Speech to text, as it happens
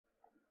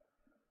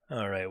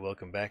Alright,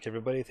 welcome back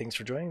everybody. Thanks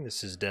for joining.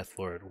 This is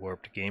Deathlord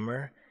Warped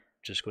Gamer.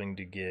 Just going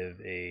to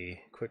give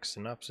a quick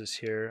synopsis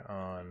here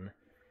on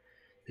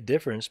the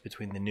difference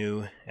between the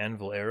new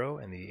Anvil Arrow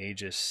and the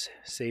Aegis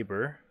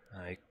Sabre.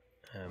 I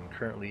am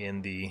currently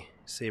in the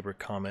Sabre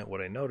Comet.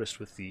 What I noticed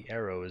with the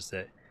Arrow is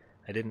that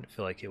I didn't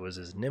feel like it was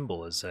as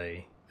nimble as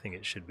I think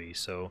it should be.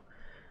 So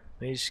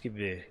let me just give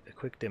you a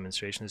quick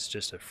demonstration. It's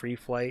just a free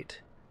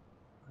flight.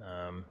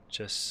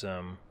 Just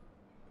some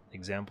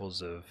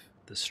examples of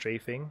the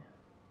strafing.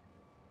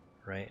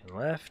 Right and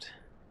left.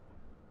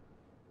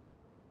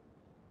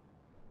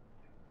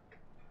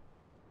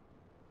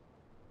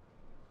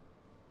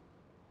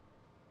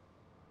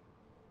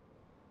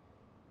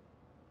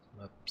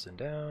 Some ups and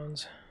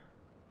downs.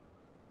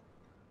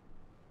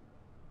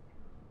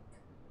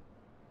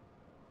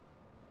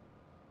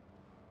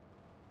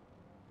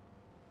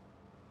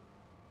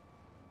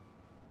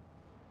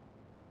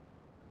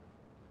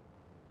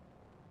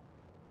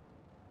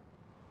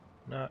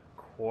 Not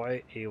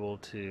quite able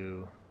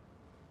to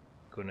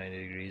go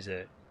 90 degrees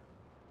at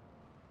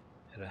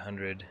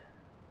 100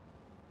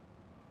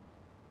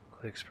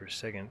 clicks per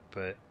second,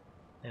 but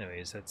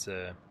anyways, that's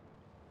a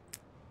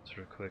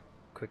sort of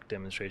quick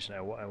demonstration. I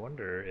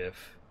wonder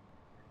if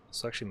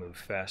this will actually move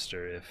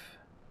faster if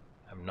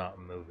I'm not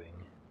moving.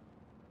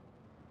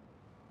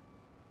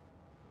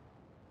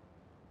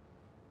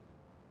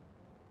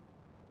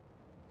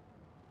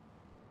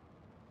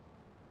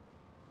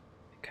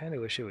 I kind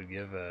of wish it would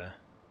give a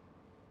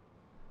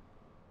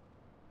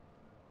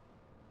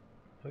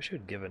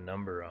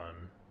number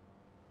on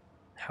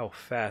how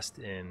fast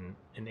in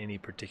any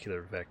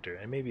particular vector,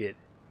 and maybe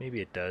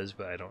it does,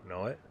 but I don't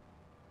know it.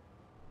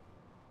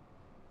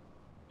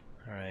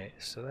 Alright,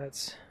 so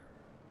that's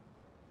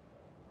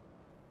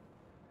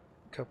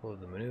a couple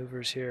of the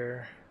maneuvers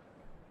here.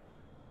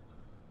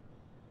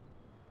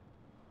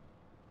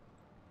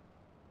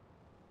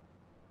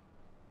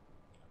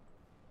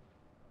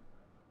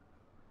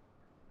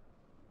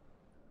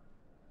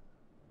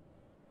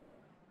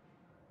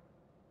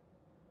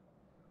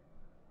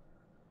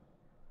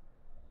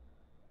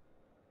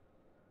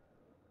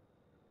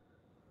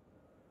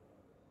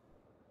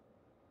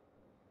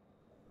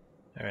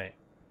 Alright,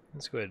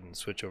 let's go ahead and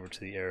switch over to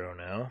the arrow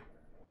now.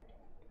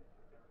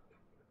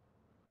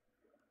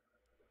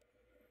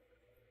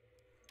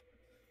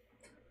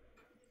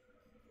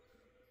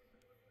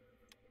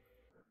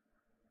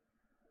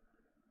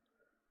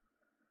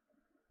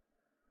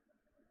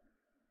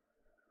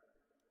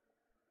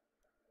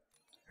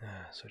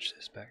 Switch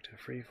this back to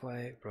free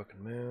flight,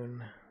 broken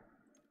moon.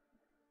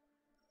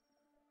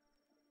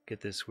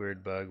 Get this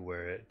weird bug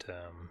where it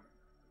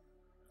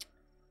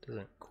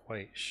doesn't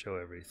quite show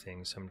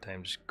everything.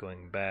 Sometimes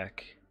going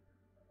back,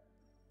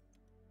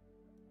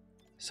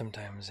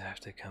 sometimes I have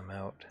to come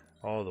out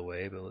all the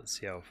way, but let's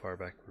see how far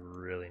back we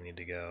really need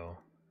to go.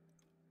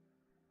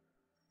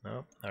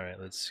 Nope.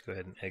 Alright, let's go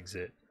ahead and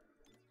exit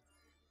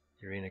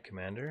Arena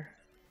Commander.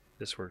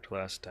 This worked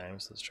last time,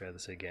 so let's try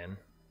this again.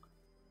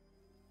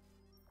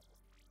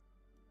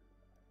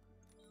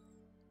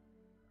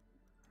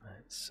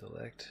 Let's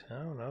select.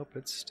 Oh, nope,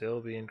 it's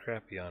still being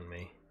crappy on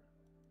me.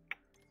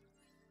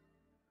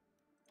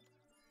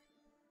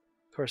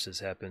 Of course, this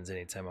happens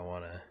anytime I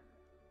want to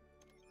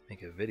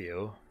make a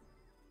video.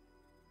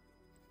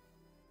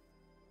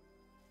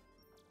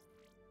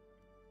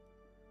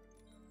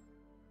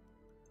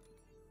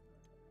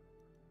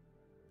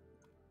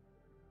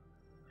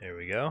 There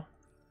we go.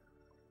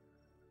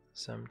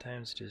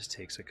 Sometimes it just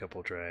takes a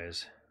couple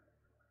tries.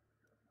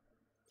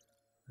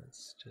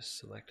 Let's just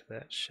select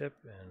that ship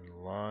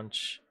and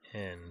launch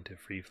into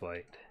free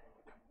flight.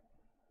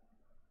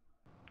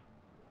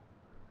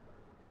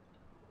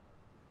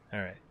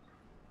 Alright.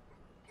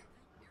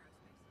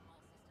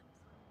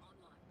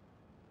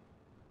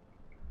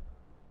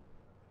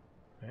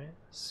 Alright,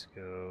 let's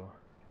go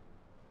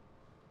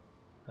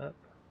up.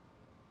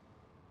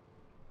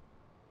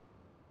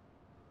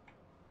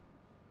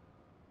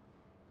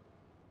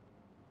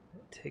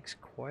 It takes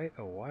quite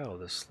a while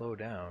to slow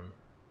down.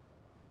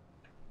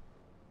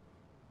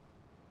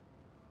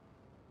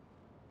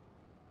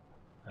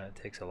 It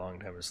takes a long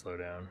time to slow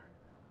down.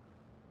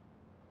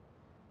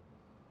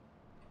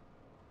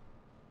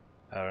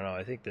 I don't know,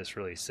 I think this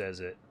really says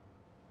it.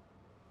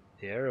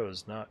 The arrow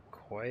is not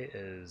quite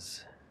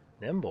as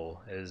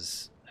nimble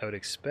as I would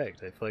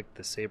expect. I feel like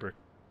the Sabre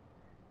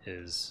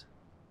is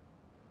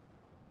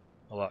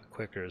a lot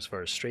quicker as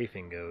far as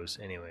strafing goes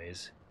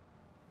anyways.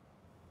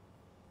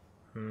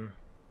 I'm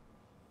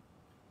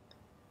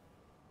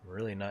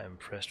really not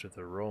impressed with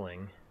the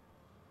rolling.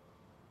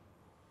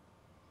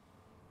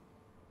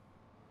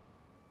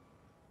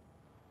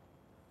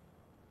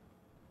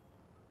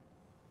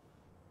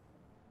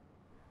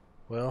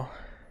 Well,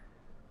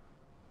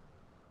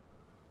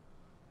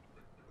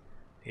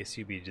 I guess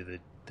you'd be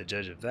the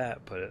judge of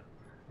that, but it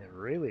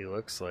really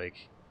looks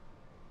like...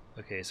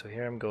 Okay, so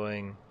here I'm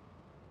going...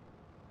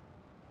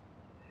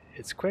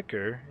 It's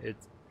quicker. I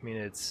mean,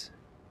 it's...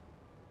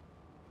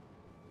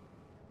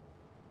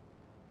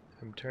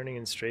 If I'm turning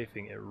and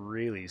strafing, it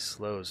really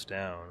slows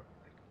down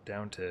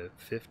down to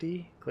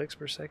 50 clicks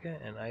per second,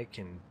 and I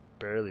can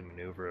barely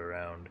maneuver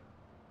around.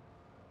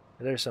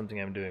 If there's something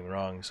I'm doing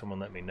wrong, someone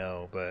let me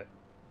know, but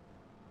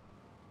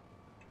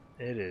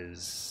it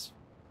is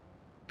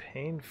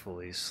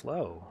painfully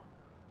slow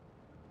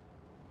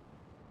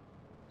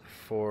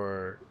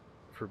for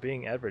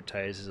being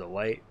advertised as a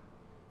light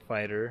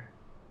fighter,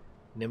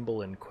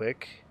 nimble and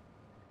quick.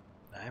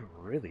 I'm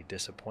really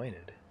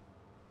disappointed.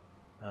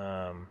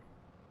 On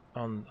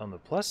the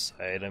plus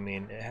side, I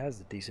mean, it has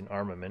a decent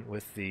armament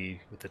with the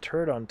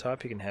turret on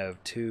top. You can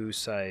have 2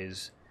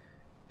 size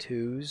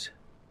 2s,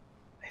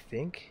 I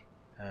think.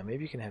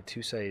 Maybe you can have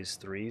 2 size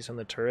 3s on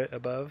the turret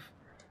above.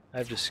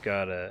 I've just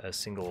got a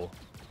single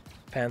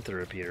Panther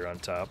repeater on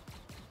top,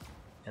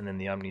 and then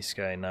the Omni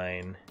Sky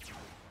 9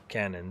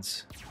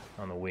 cannons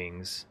on the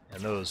wings,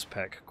 and those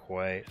pack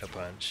quite a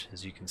punch,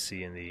 as you can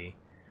see in the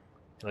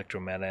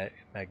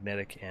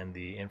electromagnetic and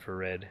the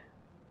infrared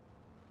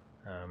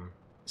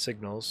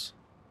signals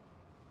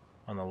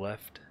on the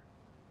left.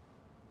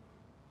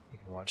 You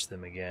can watch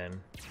them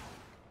again.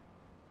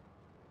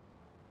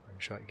 One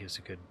shot gives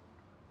a good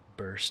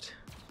burst.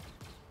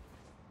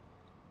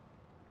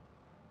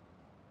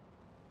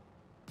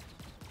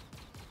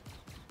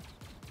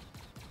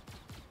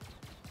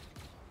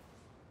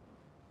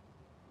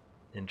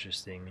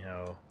 Interesting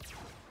how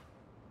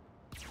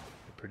they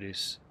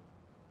produce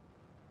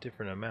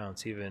different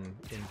amounts even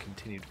in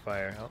continued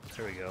fire. Oh,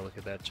 there we go, look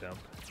at that jump.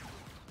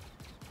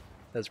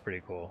 That's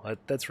pretty cool.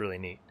 That's really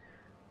neat.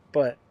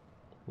 But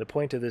the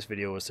point of this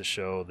video was to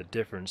show the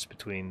difference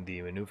between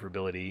the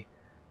maneuverability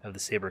of the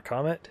Sabre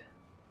Comet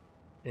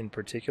in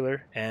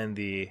particular and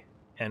the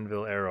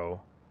Anvil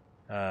Arrow.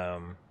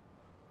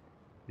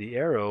 The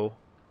Arrow,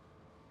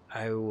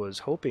 I was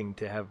hoping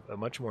to have a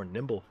much more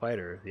nimble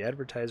fighter. The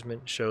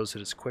advertisement shows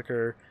that it's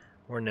quicker,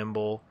 more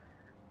nimble.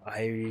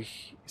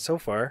 So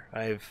far,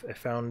 I've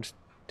found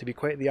to be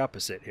quite the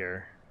opposite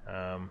here.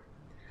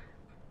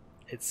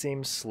 It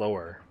seems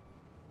slower,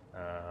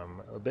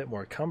 a bit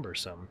more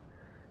cumbersome.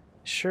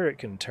 Sure, it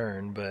can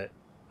turn, but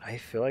I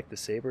feel like the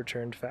Sabre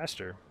turned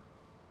faster.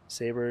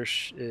 Sabre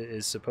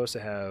is supposed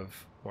to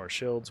have more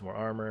shields, more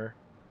armor.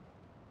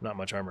 Not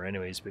much armor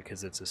anyways,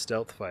 because it's a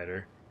stealth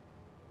fighter.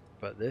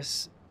 But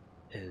this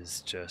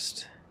is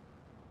just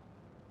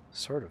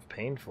sort of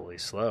painfully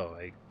slow.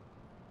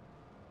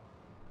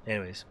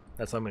 Anyways,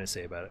 that's all I'm going to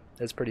say about it.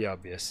 That's pretty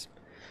obvious.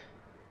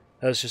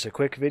 That was just a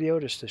quick video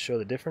just to show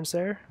the difference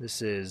there.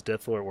 This is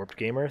Deathlord Warped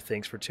Gamer.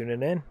 Thanks for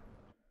tuning in.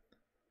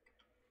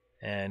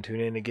 And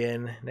tune in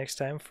again next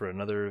time for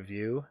another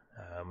review.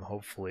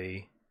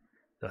 Hopefully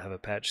they'll have a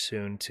patch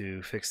soon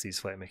to fix these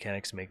flight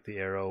mechanics and make the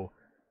Arrow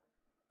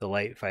the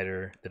light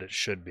fighter that it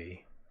should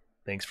be.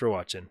 Thanks for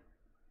watching.